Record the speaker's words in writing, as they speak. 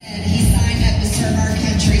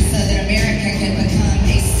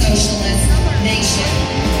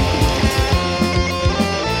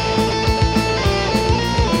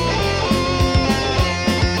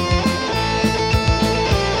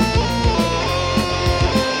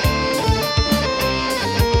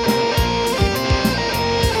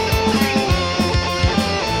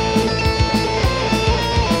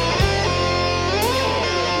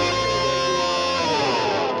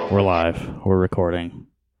we're recording.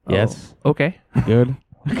 Oh, Yes? okay. Good?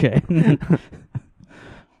 Okay.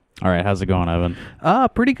 All right, how's it going, Evan?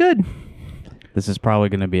 Pretty good. This is probably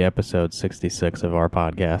going to be episode 66 of our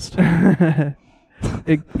podcast.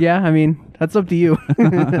 Yeah, I mean, that's up to you.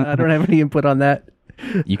 I don't have any input on that.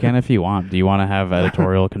 You can if you want. Do you want to have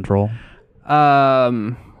editorial control? No,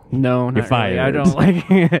 not You're really. fired. I don't like.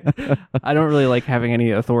 I don't really like having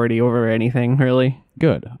any authority over anything, really.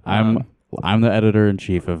 Good. I'm the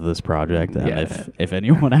editor-in-chief of this project, and Yeah. if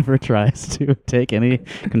anyone ever tries to take any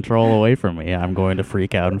control away from me, I'm going to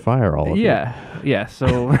freak out and fire all of you. Yeah.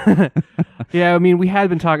 So, yeah. I mean, we had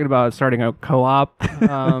been talking about starting a co-op.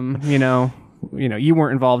 You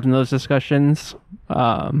weren't involved in those discussions.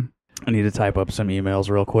 I need to type up some emails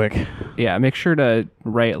real quick. Yeah. Make sure to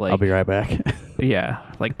write I'll be right back.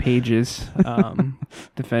 like pages,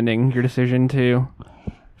 defending your decision to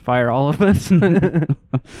fire all of us.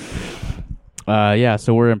 Yeah,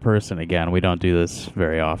 so we're in person again. We don't do this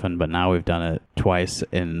very often, but now we've done it twice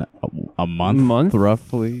in a month,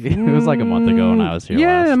 roughly. It was like a month ago when I was here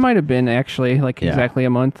Yeah, last. it might have been actually exactly a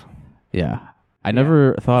month. Yeah. I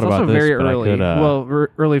never thought It's about also this, very but early. I could...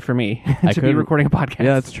 Early for me I to be could- recording a podcast.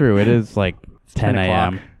 Yeah, that's true. It is like 10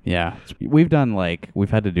 a.m. o'clock. Yeah. We've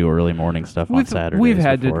had to do early morning stuff on Saturdays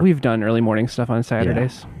before. We've done early morning stuff on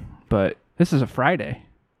Saturdays, but this is a Friday.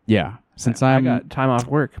 Yeah. Since I got time off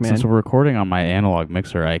work, man. Since we're recording on my analog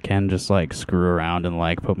mixer, I can just like screw around and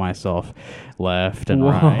like put myself left and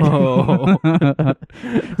Whoa. right.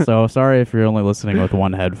 So sorry if you're only listening with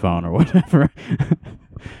one headphone or whatever.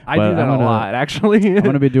 I do that a lot, actually. I'm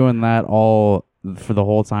going to be doing that all for the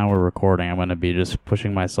whole time we're recording. I'm going to be just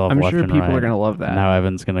pushing myself I'm left sure and people right. are going to love that. Now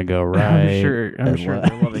Evan's going to go right. I'm sure and they're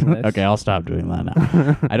left. loving this. Okay, I'll stop doing that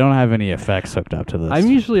now. I don't have any effects hooked up to this. I'm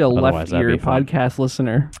usually a Otherwise, left that'd ear be fun. podcast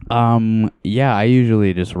listener. Yeah, I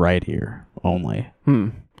usually just right here only.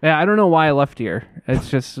 Yeah, I don't know why I left ear. It's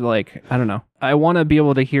just like, I don't know. I want to be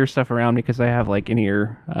able to hear stuff around me because I have like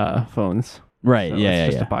in-ear phones. Right, So yeah,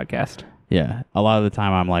 it's yeah, just a podcast. Yeah, a lot of the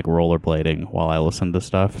time I'm like rollerblading while I listen to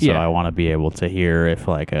stuff, so Yeah. I want to be able to hear if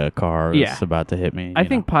like a car Yeah. is about to hit me. I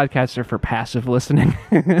think podcasts are for passive listening.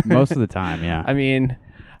 most of the time, yeah. I mean,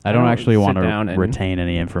 I don't actually want sit down to and- retain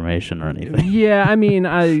any information or anything. yeah, I mean,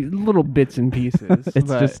 little bits and pieces. It's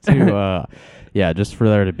but just to, just for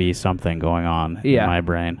there to be something going on Yeah. in my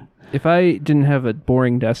brain. if I didn't have a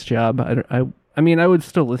boring desk job, I mean, I would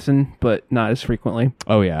still listen, but not as frequently.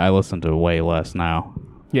 Oh yeah, I listen to way less now.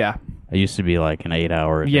 Yeah. I used to be like an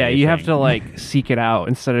 8-hour. Yeah, day you have thing. to like seek it out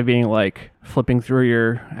instead of being like flipping through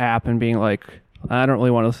your app and being like, I don't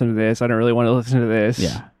really want to listen to this. I don't really want to listen to this.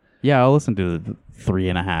 Yeah, I'll listen to the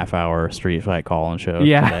 3.5-hour Street Fight call-in show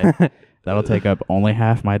Yeah. today. That'll take up only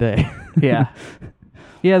half my day. Yeah.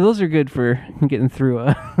 Yeah, those are good for getting through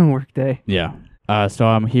a work day. Yeah. So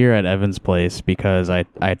I'm here at Evan's place because I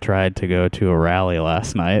tried to go to a rally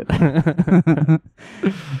last night.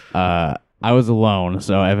 I was alone,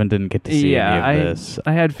 so Evan didn't get to see any of this.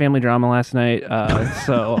 I had family drama last night,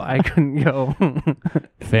 so I couldn't go.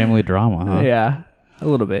 Family drama, huh? Yeah, a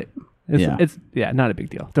little bit. Yeah. It's not a big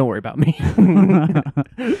deal. Don't worry about me.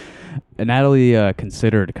 And Natalie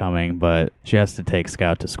considered coming, but she has to take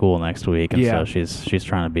Scout to school next week, and Yeah. so she's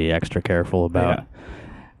trying to be extra careful about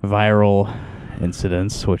viral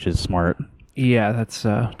incidents, which is smart. Yeah, that's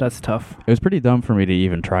tough. It was pretty dumb for me to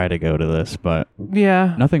even try to go to this, but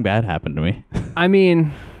Yeah. nothing bad happened to me. I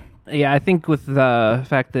mean, yeah, I think with the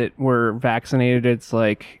fact that we're vaccinated, it's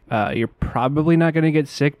like you're probably not going to get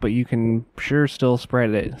sick, but you can sure still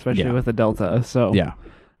spread it, especially Yeah. with the Delta. So Yeah.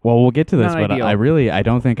 Well, we'll get to this, Not but ideal. I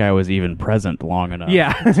don't think I was even present long enough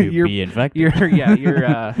Yeah, to you're- be infected. your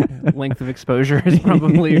length of exposure is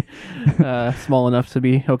probably small enough to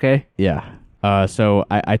be okay. Yeah. So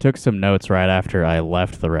I took some notes right after I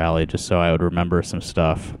left the rally just so I would remember some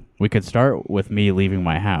stuff. We could start with me leaving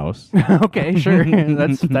my house. Okay, sure.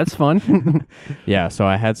 That's fun. Yeah, so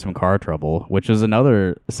I had some car trouble, which is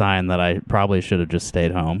another sign that I probably should have just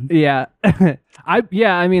stayed home. Yeah.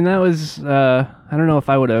 I mean that was I don't know if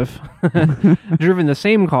I would have driven the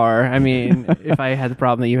same car. I mean, if I had the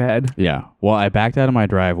problem that you had. Yeah. Well, I backed out of my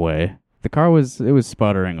driveway. The car was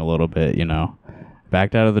sputtering a little bit, you know.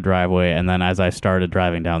 Backed out of the driveway, and then as I started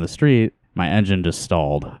driving down the street, my engine just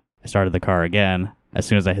stalled. I started the car again. As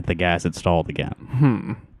soon as I hit the gas, it stalled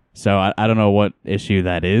again. So I don't know what issue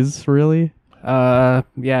that is, really. Yeah,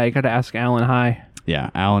 you got to ask Alan High. Yeah,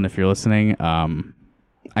 Alan, if you're listening,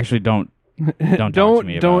 actually don't talk to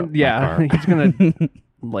me about my car. He's gonna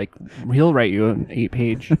he'll write you an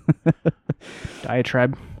 8-page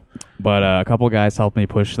diatribe. But a couple guys helped me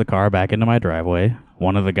push the car back into my driveway,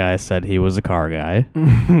 One of the guys said he was a car guy.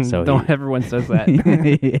 So everyone says that.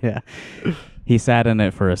 Yeah. He sat in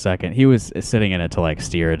it for a second. He was sitting in it to like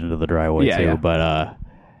steer it into the driveway too, yeah. but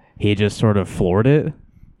he just sort of floored it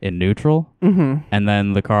in neutral, and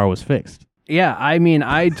then the car was fixed. Yeah, I mean,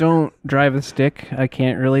 I don't drive a stick. I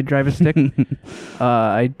can't really drive a stick.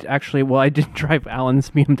 I did drive Alan's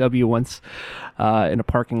BMW once in a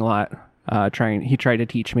parking lot. He tried to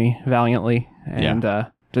teach me valiantly, and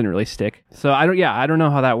didn't really stick. So I don't know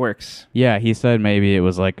how that works. Yeah, he said maybe it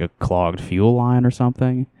was like a clogged fuel line or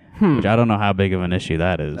something, which I don't know how big of an issue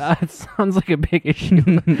that is. That sounds like a big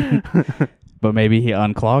issue. But maybe he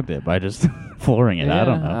unclogged it by just flooring it. Yeah, I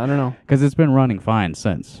don't know. I don't know. Because it's been running fine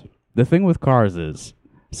since. The thing with cars is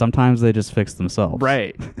sometimes they just fix themselves.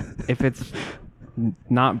 Right. If it's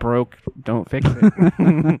not broke, don't fix it.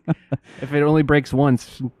 If it only breaks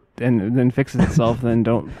once and then fixes itself, then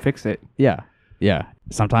don't fix it. Yeah. Yeah.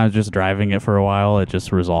 Sometimes just driving it for a while, it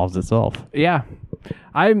just resolves itself. Yeah.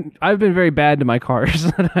 I've been very bad to my cars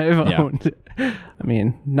that I've owned. I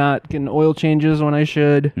mean, not getting oil changes when I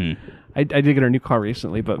should. I did get a new car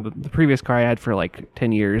recently, but the previous car I had for like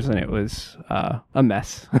 10 years, and it was a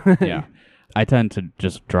mess. Yeah. I tend to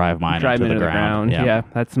just drive mine into the ground. Yeah,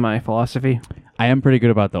 that's my philosophy. I am pretty good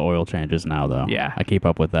about the oil changes now, though. Yeah. I keep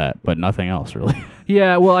up with that, but nothing else, really.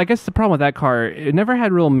 Yeah, well, I guess the problem with that car, it never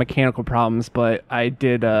had real mechanical problems, but I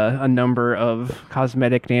did a number of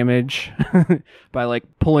cosmetic damage by, like,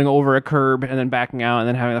 pulling over a curb and then backing out and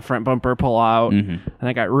then having the front bumper pull out. And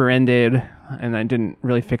I got rear-ended, and I didn't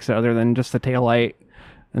really fix it other than just the taillight.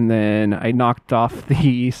 And then I knocked off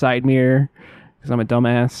the side mirror because I'm a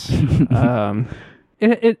dumbass.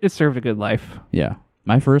 It served a good life. Yeah.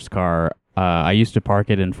 My first car, I used to park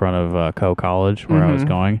it in front of Co College where I was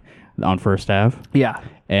going on First Ave. Yeah.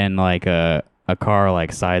 And like a car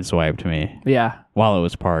like sideswiped me. Yeah. While it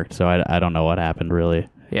was parked. So I don't know what happened really.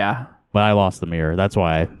 Yeah. But I lost the mirror. That's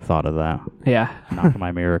why I thought of that. Yeah. Knocked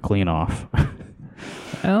my mirror clean off.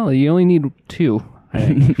 Well, you only need 2, I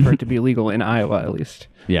think, for it to be legal in Iowa, at least.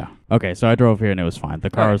 Yeah. Okay, so I drove here and it was fine.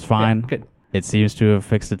 The car was fine. Yeah, good. It seems to have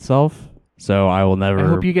fixed itself. So I will never... I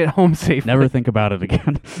hope you get home safe. Never think about it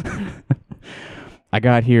again. I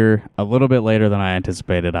got here a little bit later than I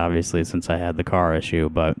anticipated, obviously, since I had the car issue.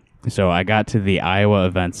 But so I got to the Iowa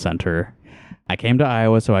Events Center. I came to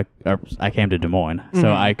Iowa, so I came to Des Moines,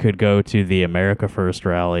 so I could go to the America First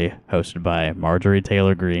rally hosted by Marjorie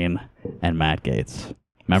Taylor Greene and Matt Gaetz,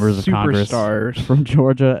 members of Congress from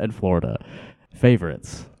Georgia and Florida,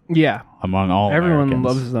 favorites. Yeah, among all everyone Americans.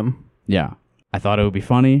 loves them. Yeah, I thought it would be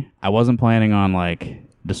funny. I wasn't planning on like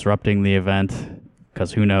disrupting the event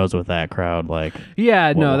because who knows with that crowd like.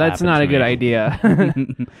 Yeah, no, that's not a good idea.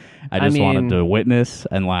 I just wanted to witness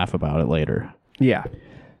and laugh about it later. Yeah.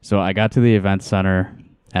 So I got to the event center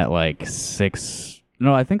at like 6.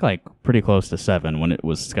 No, I think like pretty close to 7 when it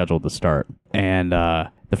was scheduled to start. And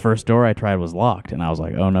the first door I tried was locked, and I was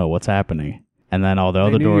like, "Oh no, what's happening?" And then all the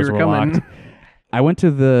other doors were locked. I went to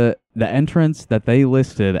the entrance that they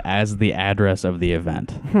listed as the address of the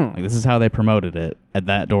event. Like, this is how they promoted it, and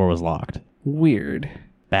that door was locked. Weird.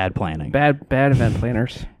 Bad planning. Bad event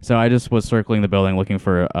planners. So I just was circling the building looking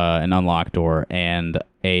for an unlocked door, and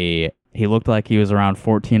he looked like he was around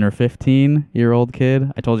 14 or 15-year-old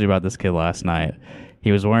kid. I told you about this kid last night.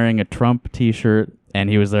 He was wearing a Trump t-shirt, and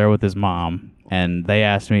he was there with his mom. And they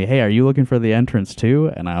asked me, "Hey, are you looking for the entrance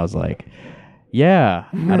too?" And I was like, "Yeah,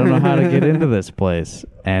 I don't know how to get into this place."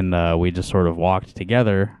 And we just sort of walked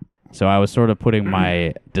together. So I was sort of putting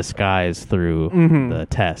my disguise through the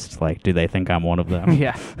test. Like, do they think I'm one of them?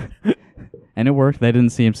 Yeah. And it worked. They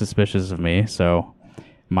didn't seem suspicious of me. So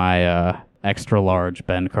my extra large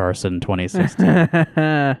Ben Carson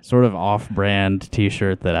 2016 sort of off-brand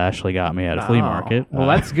t-shirt that Ashley got me at a flea market. Well,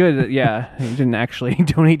 that's good. Yeah, he didn't actually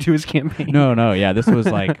donate to his campaign. No. Yeah, this was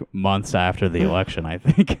like months after the election, I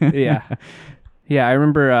think. Yeah. Yeah, I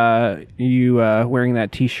remember you wearing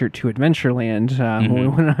that T-shirt to Adventureland when we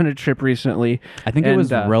went on a trip recently. I think it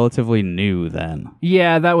was relatively new then.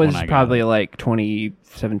 Yeah, that was probably like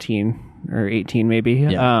 2017 or 18 maybe.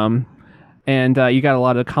 Yeah. And you got a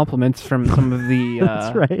lot of compliments from some of the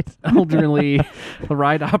That's right. elderly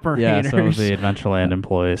ride operators. Yeah, some of the Adventureland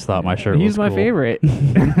employees thought my shirt was He's my cool. favorite.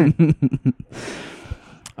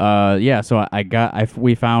 Yeah, so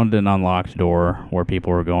we found an unlocked door where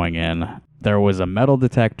people were going in. There was a metal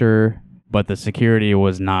detector, but the security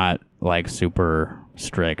was not like super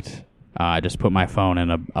strict. I just put my phone in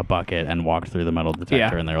a bucket and walked through the metal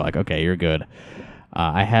detector, and they were like, "Okay, you're good."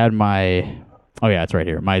 I had it's right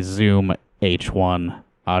here. My Zoom H1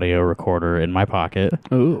 audio recorder in my pocket.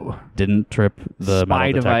 Ooh. Didn't trip the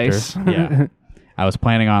Spy metal detector. device. Yeah. I was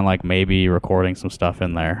planning on like maybe recording some stuff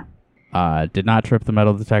in there. Did not trip the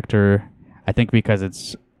metal detector. I think because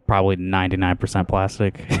it's probably 99%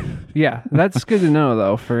 plastic. Yeah, that's good to know,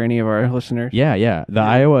 though, for any of our listeners. Yeah. The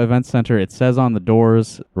Iowa Event Center, it says on the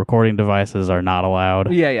doors, recording devices are not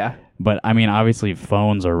allowed. Yeah. But, I mean, obviously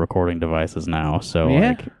phones are recording devices now, so,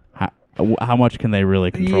 Yeah. like, how much can they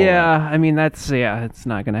really control Yeah, that? I mean, it's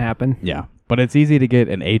not going to happen. Yeah. But it's easy to get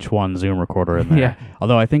an H1 Zoom recorder in there. Yeah.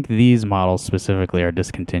 Although I think these models specifically are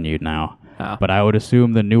discontinued now. Oh. But I would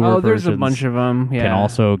assume the newer there's versions a bunch of them. Yeah. can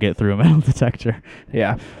also get through a metal detector.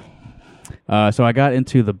 Yeah. So I got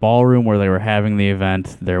into the ballroom where they were having the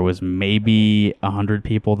event. There was maybe 100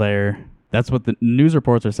 people there. That's what the news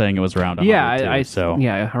reports are saying. It was around 100 too,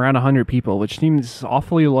 around 100 people, which seems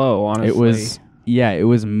awfully low, honestly. It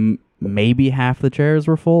was maybe half the chairs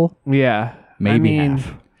were full. Yeah. Maybe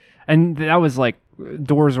half. And that was like,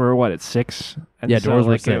 doors were what, at 6? And Yeah, doors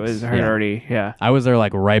were 6. It was already, I was there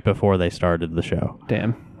like right before they started the show.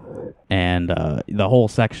 Damn. And the whole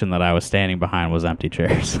section that I was standing behind was empty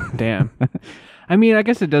chairs. Damn. I mean, I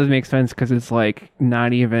guess it does make sense because it's like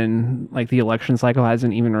not even like the election cycle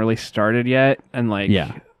hasn't even really started yet. And like,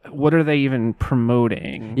 what are they even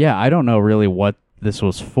promoting? Yeah, I don't know really what this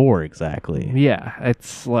was for exactly. Yeah,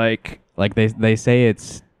 it's like they say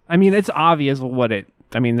it's. I mean, it's obvious what it.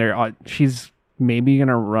 I mean, she's maybe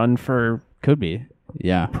gonna run for could be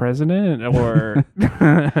president or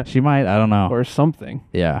she might. I don't know or something.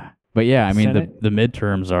 Yeah, but yeah, I mean Senate? the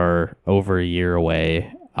midterms are over a year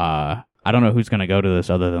away. I don't know who's gonna go to this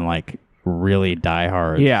other than like really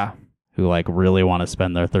diehards. Yeah. Who like really want to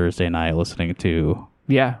spend their Thursday night listening to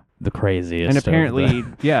the craziest. And apparently,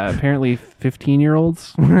 apparently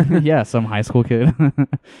 15-year-olds. Yeah, some high school kid.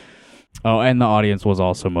 Oh, and the audience was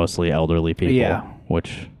also mostly elderly people. Yeah.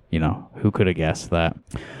 Which, who could have guessed that?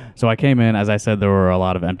 So I came in, as I said, there were a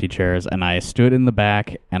lot of empty chairs, and I stood in the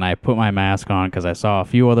back, and I put my mask on because I saw a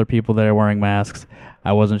few other people there wearing masks.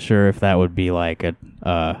 I wasn't sure if that would be like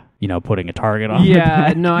putting a target on.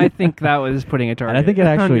 Yeah, no, I think that was putting a target. And I think it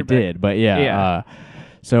actually did, but yeah.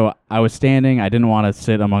 So I was standing. I didn't want to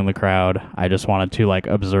sit among the crowd. I just wanted to like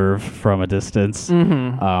observe from a distance.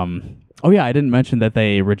 Mm-hmm. Oh yeah, I didn't mention that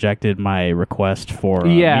they rejected my request for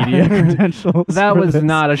media credentials. That was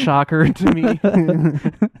not a shocker to me.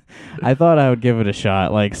 I thought I would give it a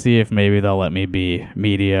shot, like see if maybe they'll let me be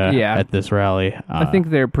media at this rally. I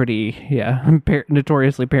think they're pretty,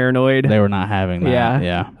 notoriously paranoid. They were not having that.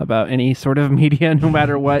 Yeah, about any sort of media, no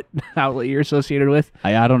matter what outlet you're associated with.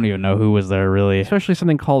 I don't even know who was there really. Especially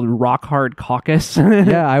something called Rock Hard Caucus.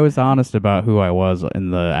 Yeah, I was honest about who I was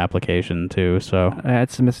in the application too. So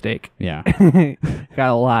that's a mistake. Yeah.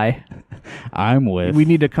 Gotta lie. We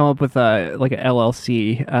need to come up with a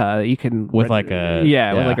LLC. You can with like a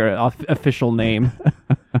with like an official name.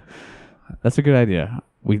 That's a good idea.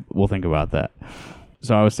 We'll think about that.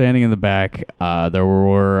 So I was standing in the back. There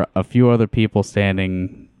were a few other people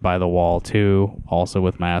standing by the wall too, also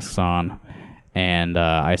with masks on, and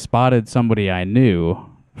I spotted somebody I knew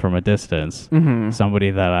from a distance. Mm-hmm.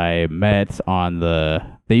 Somebody that I met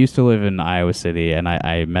they used to live in Iowa City, and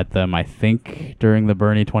I met them, I think, during the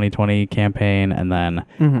Bernie 2020 campaign, and then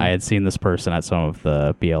I had seen this person at some of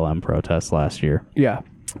the BLM protests last year. Yeah.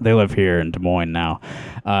 They live here in Des Moines now,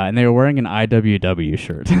 and they were wearing an IWW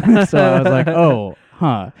shirt. So I was like, oh,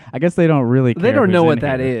 huh. I guess they don't really care. They don't know what here,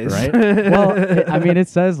 that is. Right? Well, it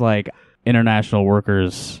says, like, International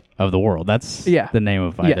Workers of the World. That's the name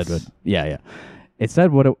of IWW. Yeah. It said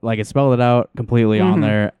it spelled it out completely on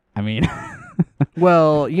there. I mean...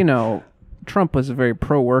 Well, Trump was a very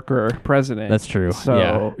pro-worker president. That's true.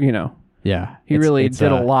 So, yeah, he really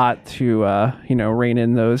did a lot to, rein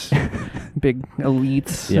in those big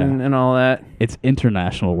elites and all that. It's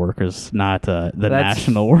international workers, not the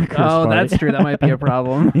national workers. Oh, party. That's true. That might be a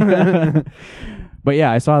problem. But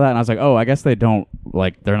yeah, I saw that and I was like, oh, I guess they're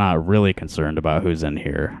not really concerned about who's in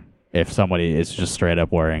here. If somebody is just straight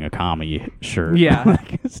up wearing a commie shirt,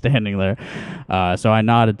 standing there. So I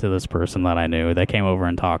nodded to this person that I knew. They came over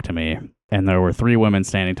and talked to me. And there were 3 women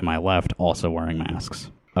standing to my left also wearing masks.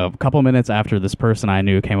 A couple minutes after this person I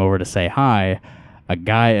knew came over to say hi, a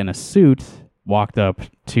guy in a suit walked up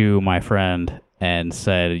to my friend and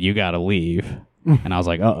said, "You gotta leave." And I was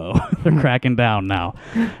like, uh-oh, they're cracking down now.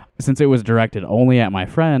 Since it was directed only at my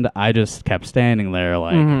friend, I just kept standing there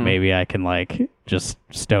like, maybe I can just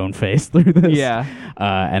stone face through this. Yeah.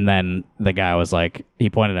 And then the guy was like, he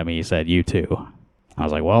pointed at me, he said, "You too." I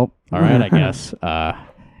was like, well, all right, I guess.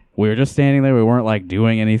 We were just standing there. We weren't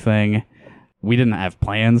doing anything. We didn't have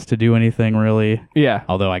plans to do anything really. Yeah.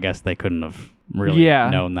 Although I guess they couldn't have really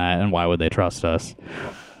known that, and why would they trust us?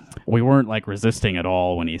 We weren't like resisting at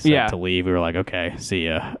all when he said Yeah. to leave. We were like, okay, see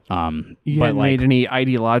ya. You But haven't like, made any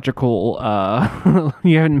ideological.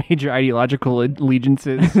 You haven't made your ideological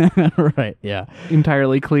allegiances right, yeah.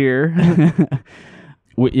 entirely clear.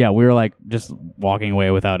 We were like just walking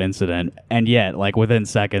away without incident, and yet like within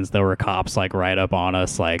seconds there were cops like right up on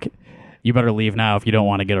us, like, you better leave now if you don't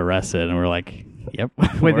want to get arrested. And we're like, yep.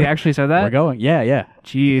 Wait, they actually said that? We're going. Yeah.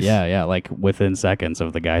 Jeez. Yeah, like within seconds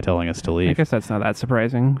of the guy telling us to I leave. guess that's not that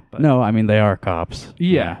surprising. But No, I mean they are cops.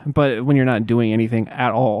 yeah, but when you're not doing anything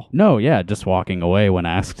at all. No, yeah, just walking away when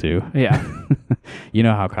asked to. Yeah. You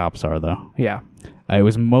know how cops are, though. Yeah. It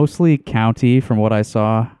was mostly county from what I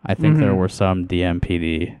saw. I think there were some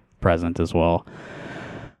DMPD present as well.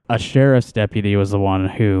 A sheriff's deputy was the one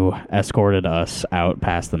who escorted us out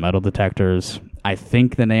past the metal detectors. I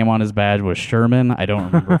think the name on his badge was Sherman. I don't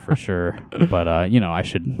remember for sure. But, I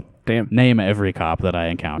should Damn. name every cop that I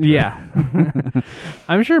encountered. Yeah.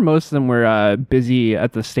 I'm sure most of them were busy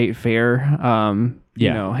at the state fair,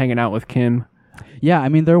 hanging out with Kim. Yeah, I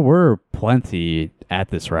mean, there were plenty at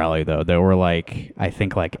this rally, though. There were, I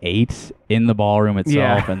think 8 in the ballroom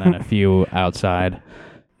itself, and then a few outside.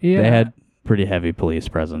 Yeah. They had pretty heavy police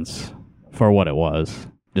presence for what it was.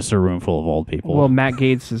 Just a room full of old people. Well, Matt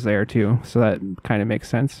Gaetz is there, too, so that kind of makes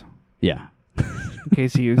sense. Yeah. In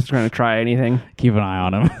case he was trying to try anything. Keep an eye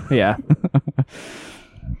on him. Yeah.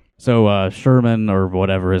 So Sherman, or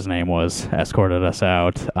whatever his name was, escorted us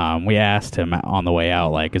out. We asked him on the way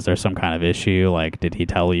out, is there some kind of issue? Did he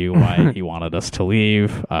tell you why he wanted us to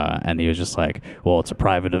leave? And he was just like, well, it's a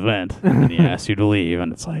private event, and he asked you to leave.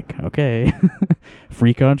 And it's like, okay,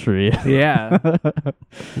 free country. Yeah.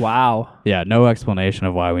 Wow. Yeah, no explanation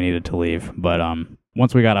of why we needed to leave. But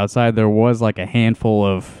once we got outside, there was a handful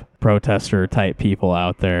of protester-type people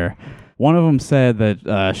out there. One of them said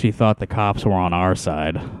that she thought the cops were on our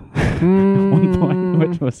side at one point,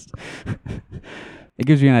 which was... It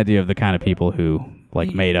gives you an idea of the kind of people who,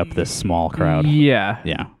 made up this small crowd. Yeah.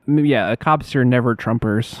 Yeah. Yeah, cops are never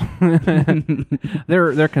Trumpers.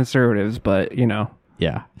 They're conservatives, but,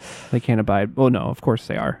 Yeah. they can't abide... Well, no, of course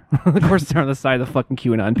they are. Of course they're on the side of the fucking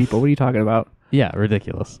QAnon people. What are you talking about? Yeah,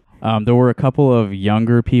 ridiculous. There were a couple of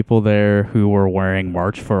younger people there who were wearing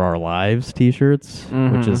March for Our Lives t-shirts,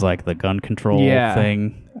 which is the gun control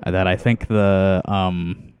thing that I think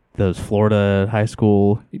those Florida high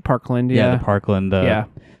school... Parkland, the Parkland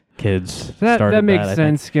kids started that makes I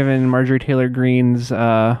sense think. given Marjorie Taylor Greene's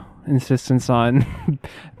insistence on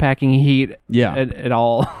packing heat at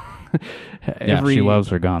all. She loves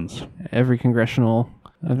her guns. Every congressional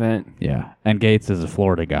event. Yeah, and Gates is a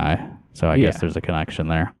Florida guy, so I guess there's a connection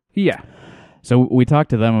there. Yeah. So we talked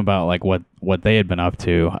to them about what they had been up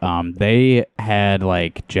to. They had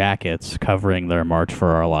jackets covering their March for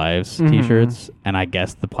Our Lives t-shirts, and I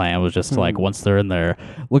guess the plan was just once they're in there,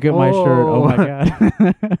 look at my shirt. Oh my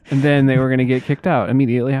god! And then they were going to get kicked out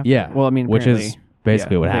immediately after. Yeah. Well, I mean, which is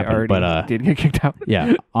basically what happened. But did get kicked out.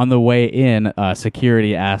 yeah, on the way in,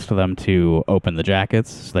 security asked them to open the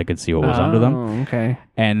jackets so they could see what was under them. Oh, okay.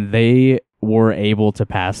 And they were able to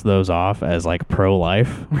pass those off as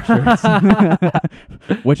pro-life shirts.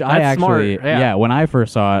 Which I actually, smart, when I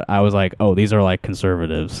first saw it, I was like, oh, these are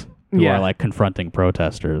conservatives who Yeah. are confronting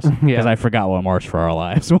protesters. Because I forgot what March for Our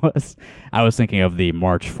Lives was. I was thinking of the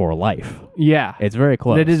March for Life. Yeah. It's very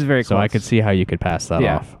close. It is very So I close. could see how you could pass that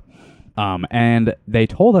Yeah. off. And they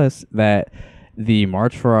told us that the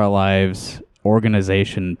March for Our Lives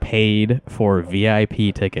organization paid for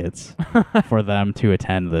VIP tickets for them to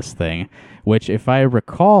attend this thing, which, if I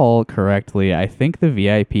recall correctly, I think the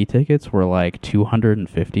VIP tickets were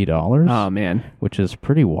 $250. Oh man, which is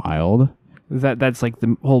pretty wild. that's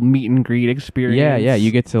the whole meet and greet experience. Yeah,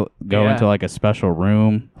 you get to go into a special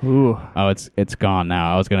room. Ooh. Oh, it's gone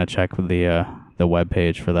now. I was gonna check the web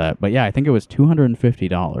page for that, but yeah, I think it was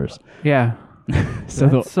 $250. Yeah. So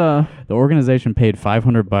the organization paid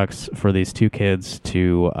 $500 for these two kids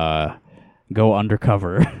to go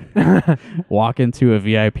undercover, walk into a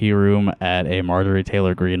VIP room at a Marjorie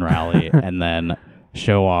Taylor Greene rally, and then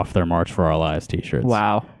show off their March for Our Lives t-shirts.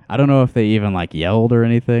 Wow. I don't know if they even yelled or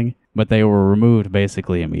anything, but they were removed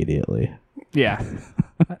basically immediately. Yeah.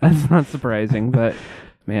 That's not surprising, but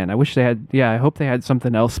man, I wish they had. Yeah, I hope they had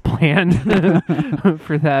something else planned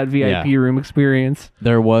for that VIP room experience.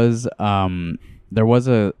 There was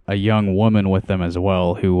a young woman with them as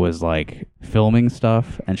well who was filming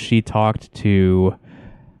stuff, and she talked to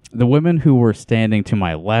the women who were standing to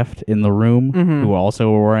my left in the room, who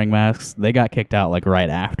also were wearing masks. They got kicked out right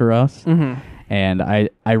after us. And I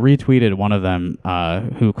retweeted one of them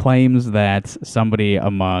who claims that somebody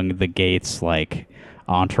among the Gates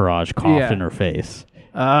entourage coughed in her face.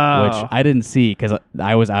 Oh. which I didn't see because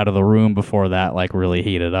I was out of the room before that like really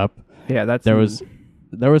heated up. Yeah, that's There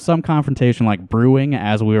was some confrontation like brewing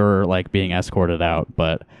as we were like being escorted out,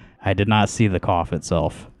 but I did not see the cough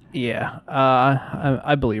itself. Yeah,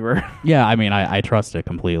 I believe her. Yeah, I mean, I trust it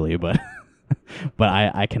completely, but but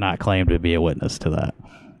I cannot claim to be a witness to that.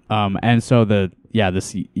 And so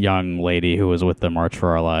this young lady who was with the March for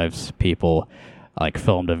Our Lives people like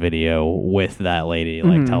filmed a video with that lady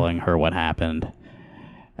like telling her what happened.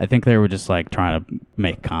 I think they were just like trying to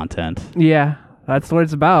make content. Yeah, that's what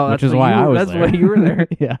it's about. Which is why I was That's there. why you were there.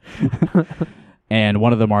 Yeah. And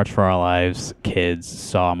one of the March for Our Lives kids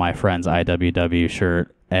saw my friend's IWW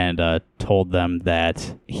shirt and told them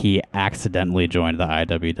that he accidentally joined the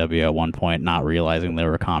IWW at one point, not realizing they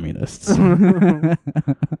were communists.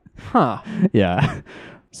 Huh. Yeah.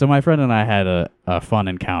 So my friend and I had a fun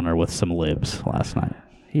encounter with some libs last night.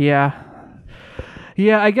 Yeah.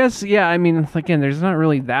 Yeah, I guess, yeah, I mean, again, there's not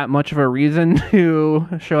really that much of a reason to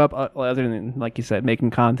show up other than, like you said,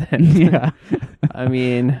 making content. Yeah. I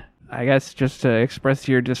mean, I guess just to express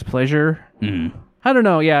your displeasure. Mm. I don't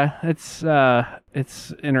know, yeah, it's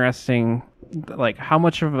interesting, like, how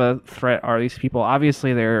much of a threat are these people?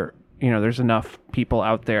 Obviously, there's enough people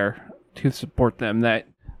out there to support them that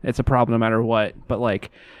it's a problem no matter what, but, like,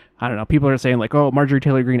 I don't know. People are saying like, "Oh, Marjorie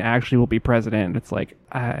Taylor Greene actually will be president." It's like,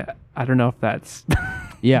 I don't know if that's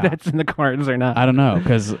Yeah. that's in the cards or not. I don't know,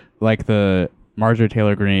 because like the Marjorie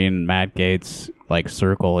Taylor Greene, Matt Gaetz like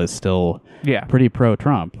circle is still Yeah, pretty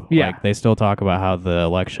pro-Trump. Yeah. Like they still talk about how the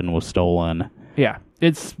election was stolen. yeah.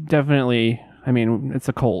 It's definitely. I mean, it's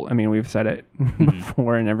a cult. I mean, we've said it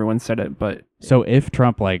before, and everyone said it. But So if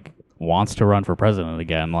Trump like wants to run for president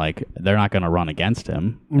again, like they're not going to run against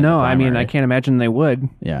him. in the no, I mean, I primary. can't imagine they would.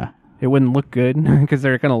 Yeah. It wouldn't look good because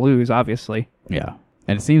they're going to lose, obviously. Yeah.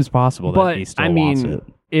 And it seems possible that But he still I wants mean, it.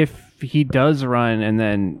 if he does run, and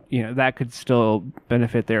then that could still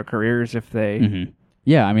benefit their careers if they. Mhm.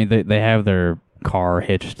 Yeah, I mean they have their car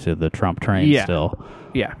hitched to the Trump train Yeah. still.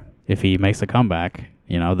 Yeah. If he makes a comeback,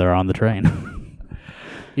 they're on the train.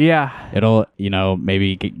 Yeah. It'll,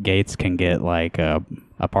 maybe Gates can get like a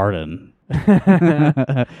pardon.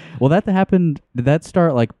 Well, that happened. Did that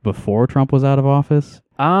start like before Trump was out of office?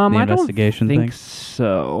 I investigation don't think thing?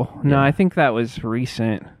 so. No, Yeah. I think that was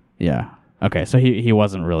recent. Yeah. Okay, so he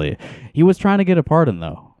wasn't really. He was trying to get a pardon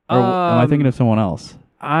though. Or am I thinking of someone else?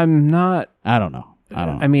 I'm not. I don't know.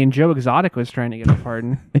 I mean, Joe Exotic was trying to get a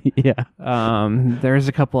pardon. Yeah. There's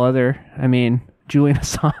a couple other. I mean, Julian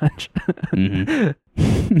Assange. Mhm.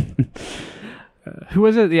 Who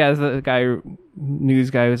was it? Yeah, the news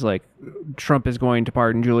guy was like, Trump is going to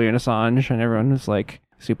pardon Julian Assange, and everyone was like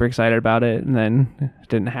super excited about it, and then it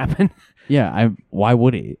didn't happen. Yeah. Why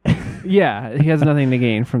would he? Yeah, he has nothing to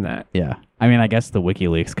gain from that. Yeah. I mean, I guess the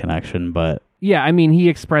WikiLeaks connection, but Yeah, I mean, he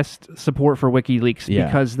expressed support for WikiLeaks Yeah.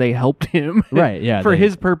 because they helped him. right. Yeah. for they-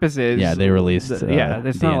 his purposes. Yeah, they released. it's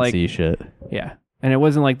DNC not like shit. yeah, and it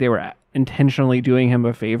wasn't like they were intentionally doing him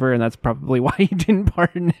a favor, and that's probably why he didn't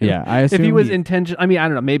pardon him. Yeah, I if assume he was intention, I mean, I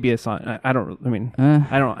don't know, maybe Assange. I don't. I mean,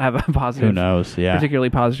 I don't have a positive, Who knows? Yeah. particularly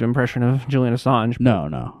positive impression of Julian Assange.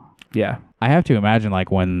 No. Yeah, I have to imagine like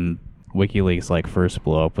when WikiLeaks like first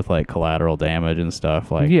blew up with like collateral damage and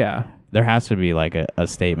stuff, like yeah, there has to be like a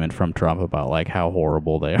statement from Trump about like how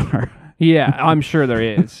horrible they are. yeah. I'm sure there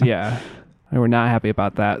is. Yeah, and we're not happy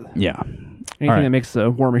about that. Yeah. Anything right. that makes the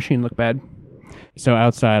war machine look bad. So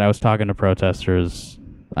outside, I was talking to protesters.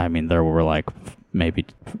 I mean, there were like maybe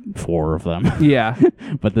 4 of them. Yeah,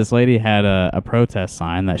 But this lady had a protest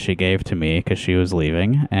sign that she gave to me because she was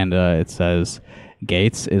leaving, and it says,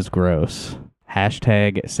 "Gates is gross.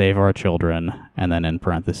 # save our children," and then in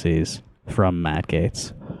parentheses, from Matt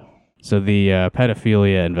Gaetz. So the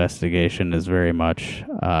pedophilia investigation is very much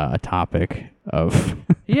a topic of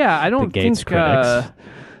yeah. I don't the Gates think. critics.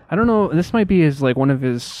 I don't know. This might be his like one of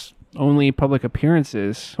his only public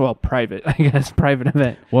appearances. Well, private, I guess, private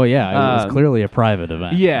event. Well, yeah, it was clearly a private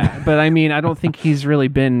event. Yeah, but I mean, I don't think he's really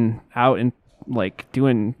been out and like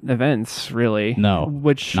doing events really. No,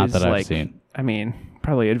 which not is that I've like, seen. I mean,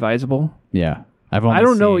 probably advisable. Yeah. I've only I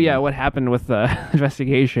don't know. seen- Yeah, what happened with the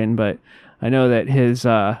investigation, but I know that his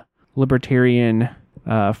libertarian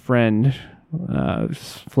friend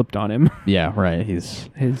flipped on him. Yeah, right.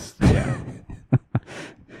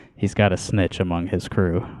 He's got a snitch among his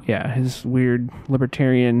crew. His weird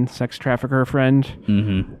libertarian sex trafficker friend.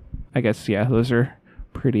 Mm-hmm. I guess those are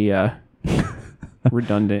pretty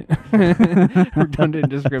redundant redundant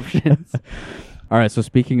descriptions. All right, so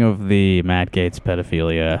speaking of the Matt Gaetz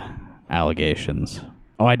pedophilia allegations.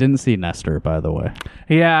 Oh, I didn't see Nestor, by the way.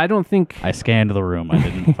 Yeah, I don't think. I scanned the room. I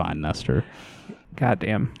didn't find Nestor.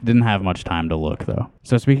 Goddamn. Didn't have much time to look, though.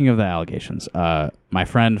 So speaking of the allegations, my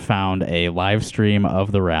friend found a live stream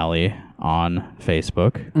of the rally on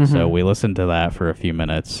Facebook. So we listened to that for a few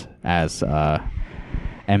minutes as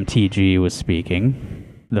MTG was speaking.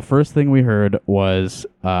 The first thing we heard was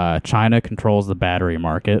China controls the battery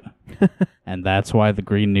market, and that's why the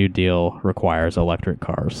Green New Deal requires electric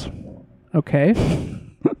cars. Okay.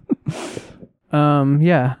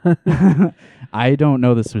 Yeah. I don't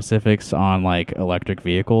know the specifics on like electric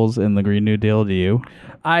vehicles in the Green New Deal. Do you?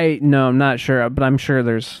 No, I'm not sure, but I'm sure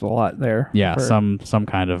there's a lot there. Yeah, some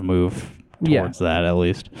kind of move towards that at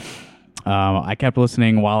least. I kept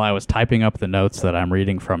listening while I was typing up the notes that I'm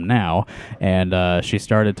reading from now, and she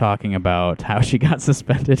started talking about how she got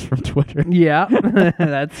suspended from Twitter. Yeah,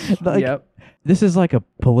 that's yep. This is like a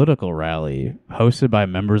political rally hosted by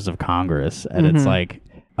members of Congress, and it's like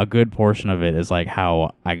a good portion of it is like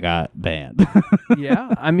how I got banned.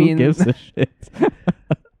 Yeah, I mean, who gives a shit?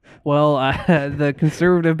 Well, the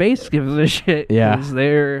conservative base gives a shit. Yeah, 'cause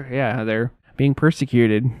they're being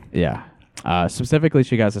persecuted. Yeah. Specifically,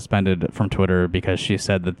 she got suspended from Twitter because she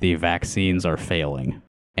said that the vaccines are failing.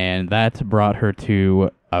 And that brought her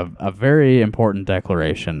to a very important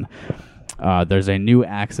declaration. There's a new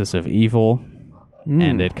axis of evil,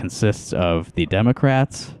 and it consists of the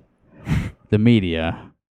Democrats, the media,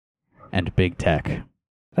 and big tech.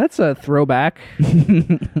 That's a throwback.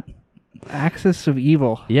 Axis of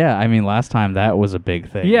evil. Yeah, I mean, last time that was a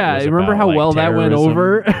big thing. Yeah, remember how well that went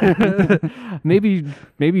over? maybe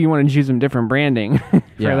you want to use some different branding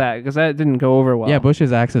for that, because that didn't go over well. Yeah,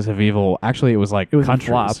 Bush's axis of evil, actually, it was like a countries.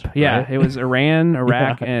 Flop. Yeah, right? it was Iran,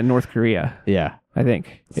 Iraq, and North Korea. Yeah. I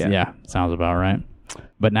think. Yeah, sounds about right.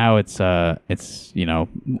 But now it's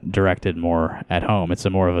directed more at home. It's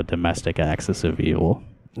more of a domestic axis of evil.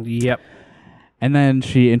 Yep. And then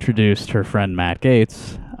she introduced her friend Matt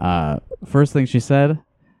Gaetz. First thing she said,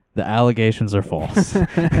 the allegations are false.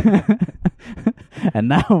 And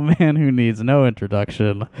now a man who needs no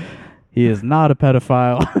introduction, he is not a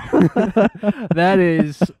pedophile. That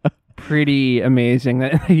is pretty amazing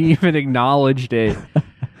that he even acknowledged it.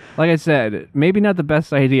 Like I said, maybe not the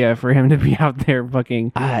best idea for him to be out there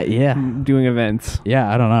fucking doing events.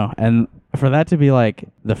 Yeah, I don't know. And for that to be like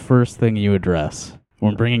the first thing you address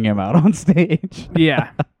when bringing him out on stage.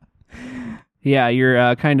 Yeah. Yeah,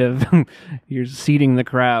 you're kind of you're seeding the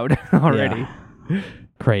crowd already. Yeah.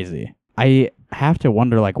 Crazy. I have to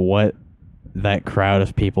wonder like what that crowd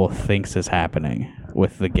of people thinks is happening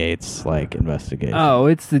with the Gaetz like investigation. Oh,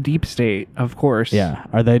 it's the deep state, of course. Yeah.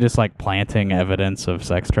 Are they just like planting evidence of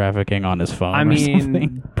sex trafficking on his phone? I mean,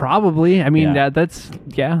 something? Probably. I mean, that's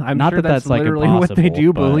I'm not sure that that's like literally what they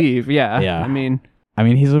do but believe. Yeah. Yeah. I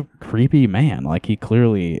mean, he's a creepy man. Like he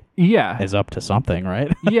clearly is up to something,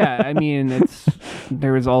 right? Yeah. I mean,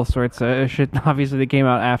 there was all sorts of shit. Obviously, that came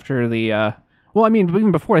out after the. Well, I mean,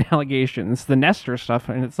 even before the allegations, the Nestor stuff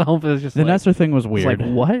in itself is just the Nestor thing was weird. It's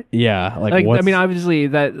like what? Yeah, like I mean, obviously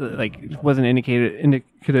that like wasn't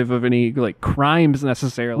indicative of any like crimes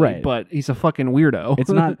necessarily, right. But he's a fucking weirdo.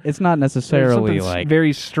 It's not necessarily like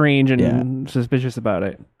very strange and suspicious about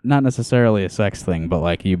it. Not necessarily a sex thing, but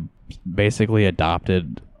like you basically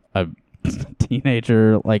adopted a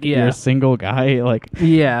teenager. Like you're a single guy. Like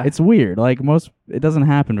it's weird. Like it doesn't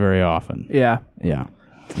happen very often. Yeah.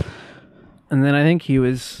 And then I think he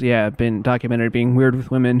was, been documented being weird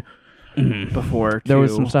with women before, too. There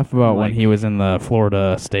was some stuff about when he was in the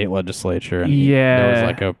Florida state legislature. And there was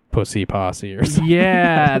like a pussy posse or something.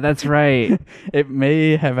 Yeah, that's right. It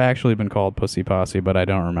may have actually been called Pussy Posse, but I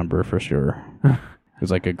don't remember for sure. It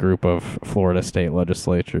was like a group of Florida state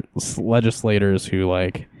legislators who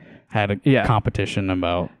like had a competition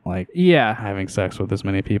about like having sex with as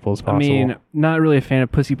many people as possible. I mean, not really a fan of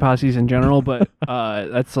pussy posses in general, but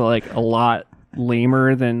that's like a lot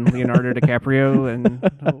lamer than Leonardo DiCaprio and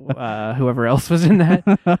whoever else was in that.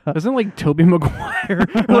 Wasn't like Tobey Maguire?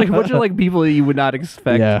 Like a bunch of like people that you would not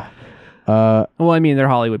expect. Yeah. Well, I mean, they're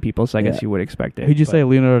Hollywood people, so I guess you would expect it. Who'd you say,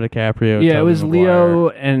 Leonardo DiCaprio? Yeah, Tobey it was Maguire. Leo,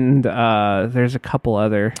 and there's a couple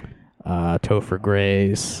other. Topher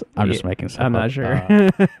Grace. I'm just making stuff I'm up. not sure.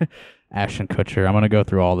 Ashton Kutcher. I'm gonna go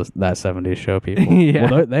through all that 70s show people. Yeah.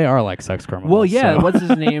 Well, they are like sex criminals. Well, yeah. So. What's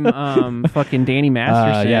his name? Fucking Danny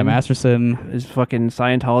Masterson. Yeah, Masterson is fucking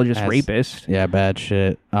Scientologist rapist. Yeah, bad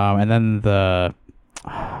shit. And then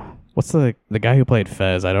what's the guy who played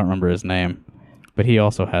Fez? I don't remember his name, but he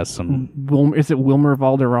also has some. Is it Wilmer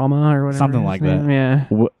Valderrama or whatever? Something like that.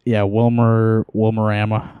 Yeah.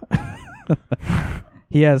 Wilmerama.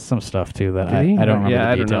 He has some stuff too that I don't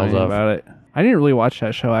remember the details of. About it. I didn't really watch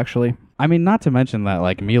that show actually. I mean, not to mention that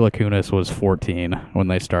like Mila Kunis was 14 when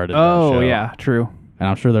they started. Oh that show. yeah, true. And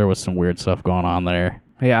I'm sure there was some weird stuff going on there.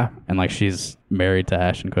 Yeah. And like she's married to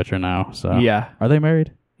Ashton Kutcher now. So Yeah. Are they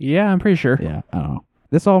married? Yeah, I'm pretty sure. Yeah, I don't know.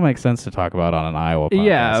 This all makes sense to talk about on an Iowa podcast.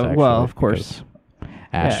 Yeah, actually, well, of course.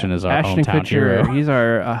 Ashton is our Ashton hometown Kutcher, hero.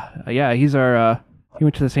 he's our he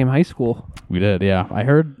went to the same high school. We did, yeah. I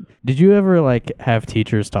heard. Did you ever like have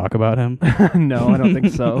teachers talk about him? No, I don't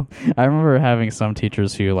think so. I remember having some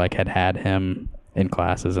teachers who like had him in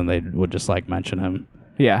classes, and they would just like mention him.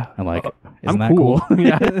 Yeah. And like, I'm isn't that cool.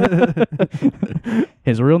 Yeah.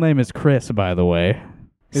 His real name is Chris, by the way.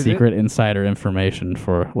 Is Secret insider information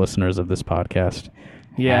for listeners of this podcast.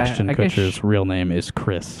 Yeah. Ashton I guess- Kutcher's real name is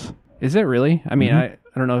Chris. Is it really? I mean, Mhm.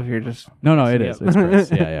 I don't know if you're just. No, it Yeah. is. It's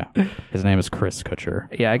Chris. Yeah. His name is Chris Kutcher.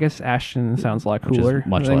 Yeah, I guess Ashton sounds a lot Which cooler is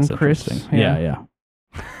much than less Chris. interesting. Yeah.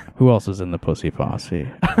 Who else is in the Pussy Posse?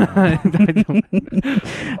 I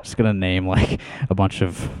don't- Just gonna name like a bunch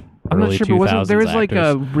of I'm not early sure, but 2000s there was like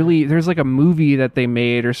actors. there's like a movie that they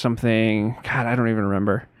made or something. God, I don't even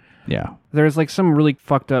remember. Yeah. There's like some really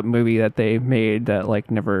fucked up movie that they made that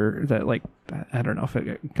like never, that like, I don't know if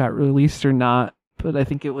it got released or not, but I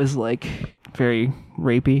think it was like very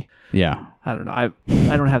rapey. Yeah. I don't know. I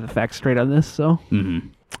don't have the facts straight on this, so.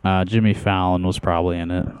 Mm-hmm. Jimmy Fallon was probably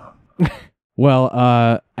in it.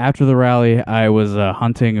 Well, after the rally, I was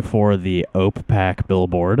hunting for the OPPAC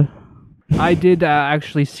billboard. I did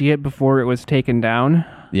actually see it before it was taken down.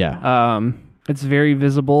 Yeah. It's very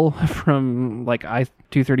visible from like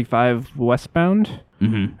I-235 westbound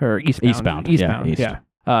Mm-hmm. or eastbound. Yeah, east.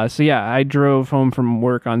 Yeah. So yeah, I drove home from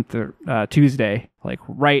work on Tuesday, like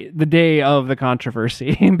right the day of the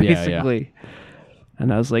controversy, basically.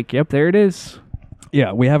 And I was like, "Yep, there it is."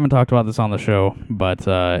 Yeah, we haven't talked about this on the show, but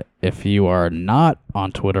if you are not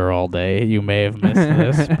on Twitter all day, you may have missed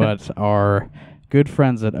this. But our good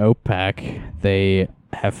friends at OPPAC, they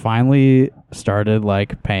have finally started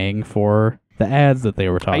like paying for the ads that they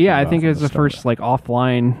were talking Yeah, about. I think it was the start. first like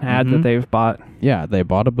offline ad that they've bought. Yeah, they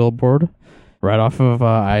bought a billboard right off of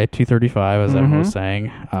I-235, as everyone was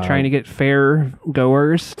saying. Trying to get fair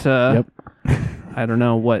goers to, I don't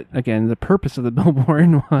know what, again, the purpose of the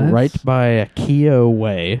billboard was. right by Keogh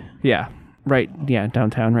Way. Yeah, right, yeah,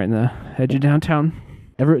 downtown, right in the edge of downtown.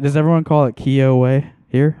 Does everyone call it Keogh Way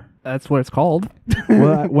here? That's what it's called.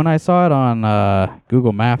 Well, when I saw it on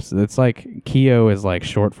Google Maps, it's like Keogh is like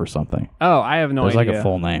short for something. Oh, I have no There's idea. like a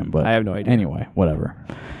full name, but I have no idea. Anyway, whatever.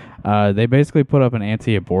 They basically put up an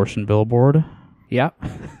anti-abortion billboard, Yeah.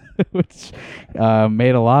 which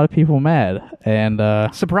made a lot of people mad.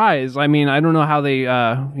 And Surprise. I mean, I don't know how they,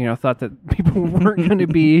 thought that people weren't going to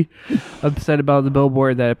be upset about the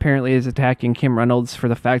billboard that apparently is attacking Kim Reynolds for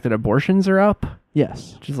the fact that abortions are up,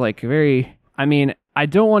 yes, which is like very, I mean, I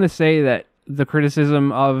don't want to say that the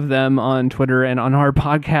criticism of them on Twitter and on our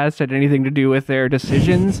podcast had anything to do with their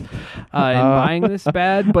decisions in buying this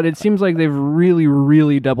bad, but it seems like they've really,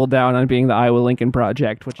 really doubled down on being the Iowa Lincoln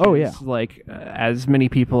Project, which is like, as many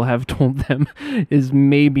people have told them, is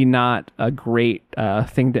maybe not a great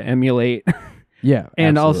thing to emulate. yeah,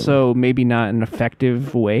 And absolutely. also maybe not an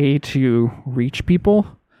effective way to reach people.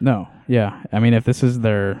 No, yeah. I mean, if this is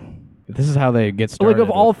how they get started. Like, of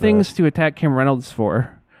all with the- things to attack Kim Reynolds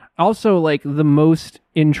for. Also, like, the most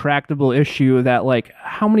intractable issue that, like,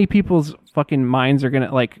 how many people's fucking minds are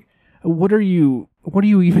gonna, like, what are you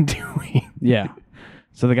even doing? Yeah.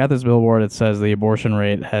 So they got this billboard. It says the abortion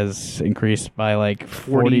rate has increased by like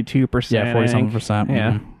 42%. Yeah, 47%.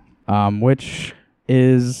 Yeah. Which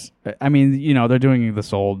is, I mean, they're doing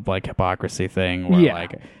this old like hypocrisy thing where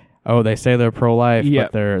like, oh, they say they're pro-life,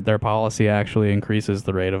 Yep. but their policy actually increases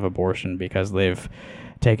the rate of abortion because they've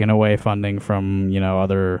taken away funding from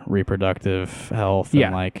other reproductive health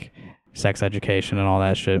and like sex education and all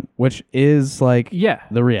that shit, which is like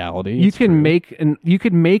the reality. You It's can true. you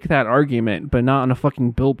could make that argument, but not on a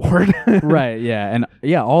fucking billboard. Right, yeah. And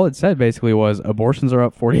all it said basically was abortions are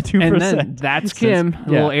up 42%. And then that's Kim, a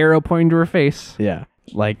little yeah. arrow pointing to her face. Yeah.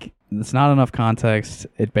 Like, it's not enough context.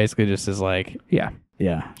 It basically just is like, Yeah.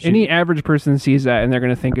 yeah. Any average person sees that and they're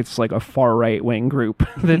going to think it's like a far right wing group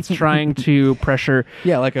that's trying to pressure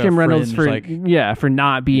like a Kim Reynolds fringe, for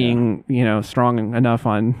not being, strong enough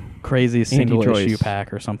on crazy single anti-choice. issue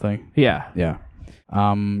pack or something. Yeah. Yeah.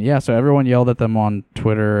 So everyone yelled at them on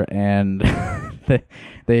Twitter and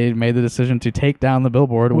they made the decision to take down the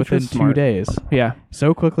billboard Which within was 2 smart. days. Yeah.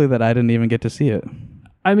 So quickly that I didn't even get to see it.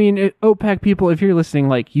 I mean, OPEC people, if you're listening,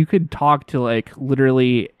 like, you could talk to, like,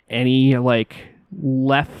 literally any, like,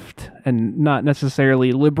 left and not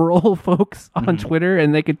necessarily liberal folks on Twitter,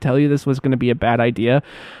 and they could tell you this was going to be a bad idea.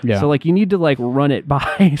 Yeah. So, like, you need to, like, run it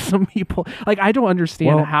by some people. Like, I don't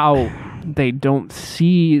understand Well- how they don't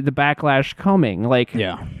see the backlash coming. Like,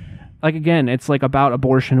 Yeah. like, again, it's like about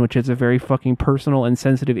abortion, which is a very fucking personal and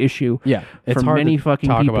sensitive issue. Yeah, it's for hard many to fucking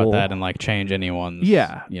talk people. about that and like change anyone's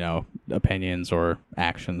opinions or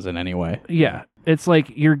actions in any way. Yeah, it's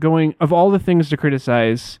like you're going, of all the things to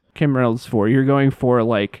criticize Kim Reynolds for, you're going for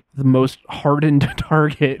like the most hardened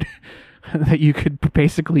target that you could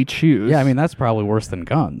basically choose. Yeah, I mean that's probably worse than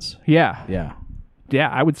guns. Yeah, Yeah,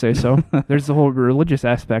 I would say so. There's the whole religious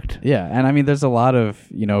aspect. yeah, and I mean there's a lot of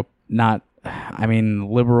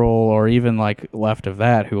liberal or even like left of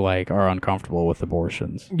that who like are uncomfortable with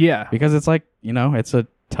abortions Yeah, because it's like it's a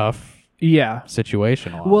tough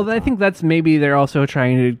situation. A lot Well, of the I time. think that's maybe they're also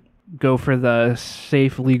trying to go for the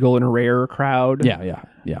safe, legal, and rare crowd. Yeah.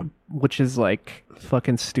 Which is like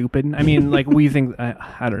fucking stupid. I mean, like we think,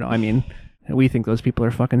 I don't know. I mean, we think those people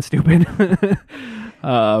are fucking stupid.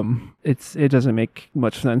 It doesn't make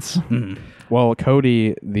much sense. Mhm. Well,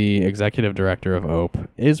 Cody, the executive director of OPE,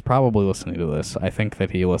 is probably listening to this. I think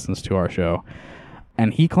that he listens to our show.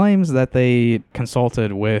 And he claims that they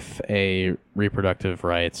consulted with a reproductive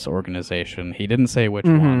rights organization. He didn't say which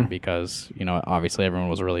one because, obviously everyone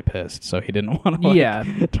was really pissed. So he didn't want to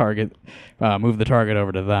move the target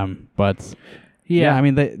over to them. But yeah, I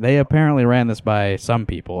mean, they apparently ran this by some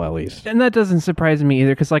people at least. And that doesn't surprise me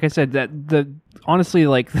either, because like I said, honestly,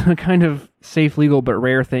 like the kind of safe, legal, but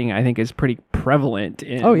rare thing I think is pretty prevalent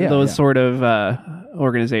in those sort of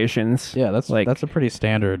organizations. Yeah, that's a pretty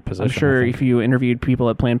standard position. I'm sure if you interviewed people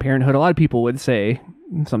at Planned Parenthood, a lot of people would say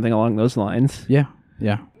something along those lines. Yeah.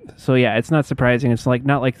 So yeah, it's not surprising. It's like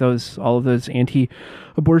not like all of those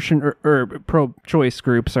anti-abortion or pro-choice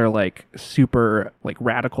groups are like super like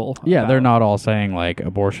radical. Yeah, they're not all saying like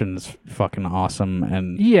abortion's fucking awesome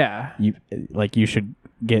and you should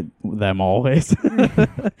get them always.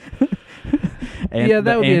 And yeah,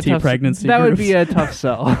 that would be anti-pregnancy that groups. would be a tough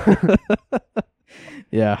sell.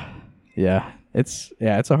 Yeah. It's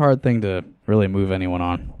a hard thing to really move anyone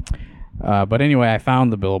on. But anyway, I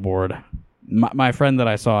found the billboard. My friend that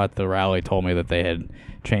I saw at the rally told me that they had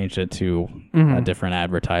changed it to a different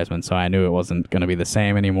advertisement, so I knew it wasn't going to be the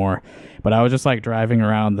same anymore. But I was just like driving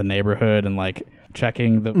around the neighborhood and like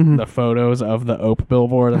checking the photos of the OPE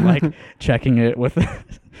billboard and like checking it with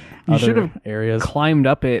You should other have areas. climbed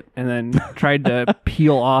up it and then tried to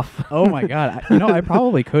peel off. Oh my god! I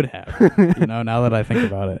probably could have. Now that I think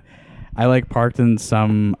about it, I like parked in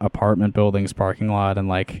some apartment building's parking lot and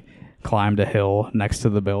like climbed a hill next to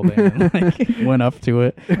the building and like went up to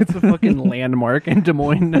it. It's a fucking landmark in Des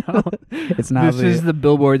Moines now. It's now This is the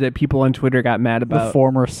billboard that people on Twitter got mad about. the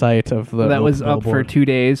former site of the that OPE was up for billboard. 2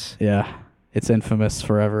 days. Yeah, it's infamous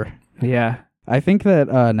forever. Yeah. I think that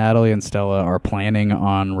Natalie and Stella are planning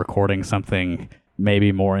on recording something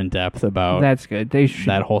maybe more in depth about That's good. They should.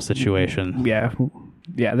 that whole situation. Yeah.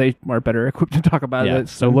 Yeah, they are better equipped to talk about it.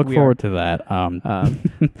 So look forward to that.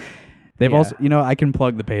 They've also, I can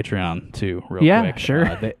plug the Patreon too, real quick.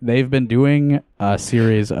 Sure. They've been doing a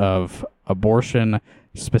series of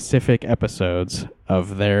abortion-specific episodes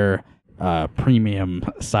of their premium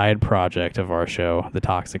side project of our show, The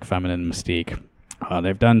Toxic Feminine Mystique.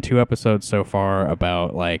 They've done 2 episodes so far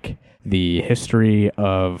about like the history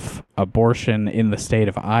of abortion in the state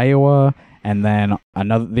of Iowa, and then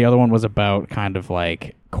the other one was about kind of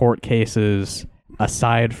like court cases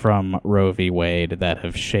aside from Roe v. Wade that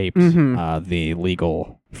have shaped the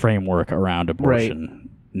legal framework around abortion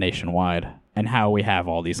nationwide, and how we have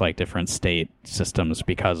all these like different state systems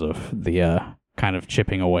because of the kind of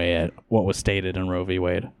chipping away at what was stated in Roe v.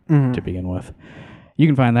 Wade to begin with. You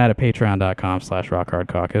can find that at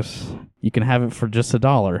patreon.com/rockhardcaucus. You can have it for just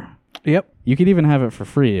 $1. Yep. You could even have it for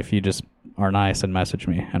free if you just are nice and message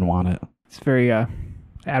me and want it. It's very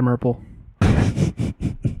admirable.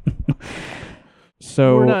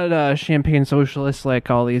 So we're not champagne socialists like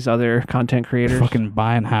all these other content creators. fucking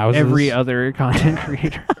buying houses. Every other content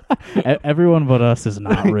creator. Everyone but us is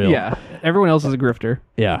not real. Yeah. Everyone else is a grifter.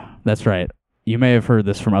 Yeah, that's right. You may have heard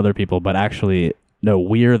this from other people, but actually, no,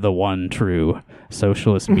 we're the one true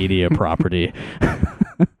socialist media property.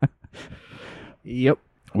 Yep.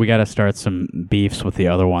 We got to start some beefs with the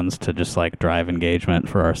other ones to just like drive engagement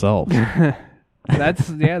for ourselves. That's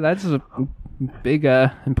a big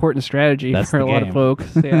important strategy That's for the a lot of game.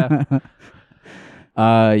 folks.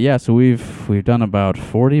 Yeah. So we've done about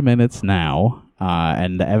 40 minutes now,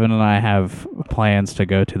 and Evan and I have plans to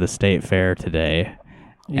go to the state fair today,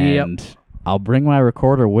 and I'll bring my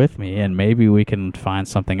recorder with me, and maybe we can find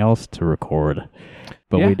something else to record.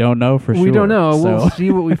 But we don't know for sure. We don't know. So. We'll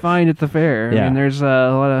see what we find at the fair. Yeah. I mean, there's a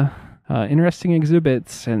lot of interesting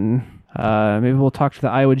exhibits, and maybe we'll talk to the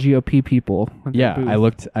Iowa GOP people. At their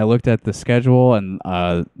booth. I looked at the schedule, and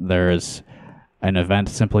there's an event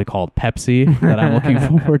simply called Pepsi that I'm looking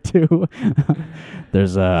forward to.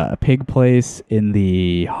 There's a pig place in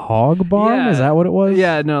the Hog Barn. Yeah. Is that what it was?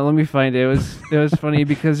 Yeah, no, let me find it. It was funny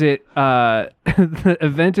because the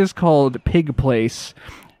event is called Pig Place,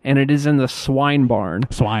 and it is in the Swine Barn.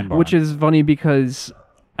 Swine Barn. Which is funny because,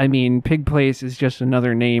 I mean, Pig Place is just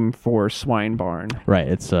another name for Swine Barn. Right.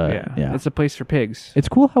 It's It's a place for pigs. It's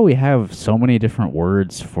cool how we have so many different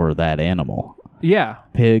words for that animal. Yeah.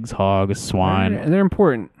 Pigs, hogs, swine, They're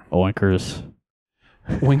important. oinkers.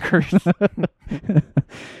 Winkers.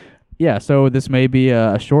 Yeah, so this may be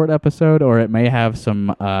a short episode, or it may have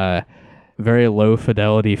some very low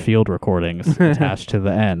fidelity field recordings attached to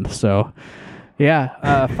the end. So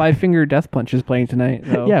Yeah. Five Finger Death Punch is playing tonight.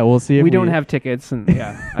 So yeah, we'll see if we don't have tickets, and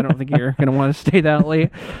I don't think you're gonna want to stay that late.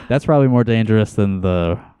 That's probably more dangerous than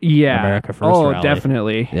the America First rally.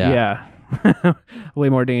 Definitely. Yeah. Way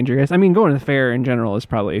more dangerous. I mean, going to the fair in general is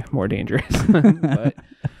probably more dangerous. But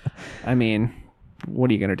I mean, what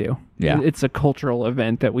are you going to do? Yeah. It's a cultural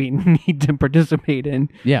event that we need to participate in.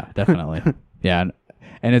 Yeah, definitely. Yeah.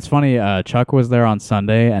 And it's funny, Chuck was there on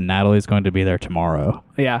Sunday and Natalie's going to be there tomorrow.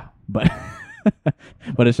 Yeah. But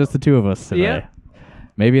but it's just the two of us today. Yeah.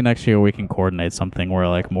 Maybe next year we can coordinate something where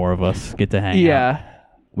like more of us get to hang out. Yeah.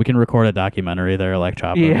 We can record a documentary there like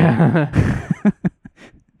Chopper. Yeah.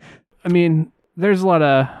 I mean, there's a lot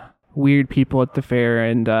of weird people at the fair,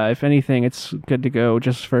 and if anything, it's good to go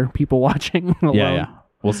just for people watching alone. Yeah.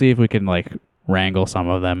 We'll see if we can like wrangle some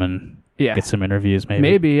of them and get some interviews maybe.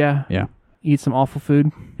 Maybe, yeah. Yeah. Eat some awful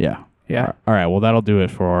food. Yeah. Yeah. All right. Well, that'll do it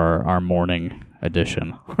for our morning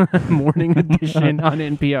edition. Morning edition on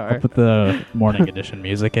NPR. Put the morning edition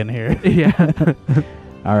music in here. Yeah.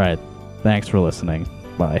 All right. Thanks for listening.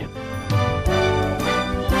 Bye.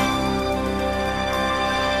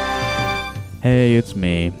 Hey, it's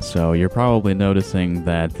me. So you're probably noticing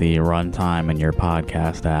that the runtime in your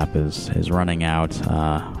podcast app is running out.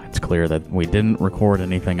 It's clear that we didn't record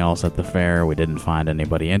anything else at the fair. We didn't find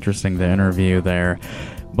anybody interesting to interview there.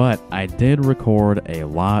 But I did record a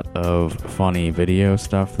lot of funny video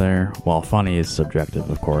stuff there. Well, funny is subjective,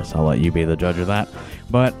 of course. I'll let you be the judge of that.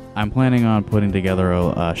 But I'm planning on putting together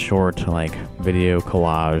a short, video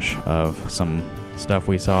collage of some stuff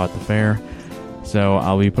we saw at the fair. So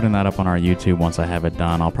I'll be putting that up on our YouTube once I have it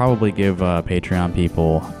done. I'll probably give Patreon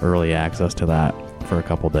people early access to that for a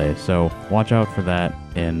couple days. So watch out for that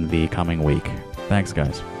in the coming week. Thanks,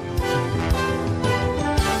 guys.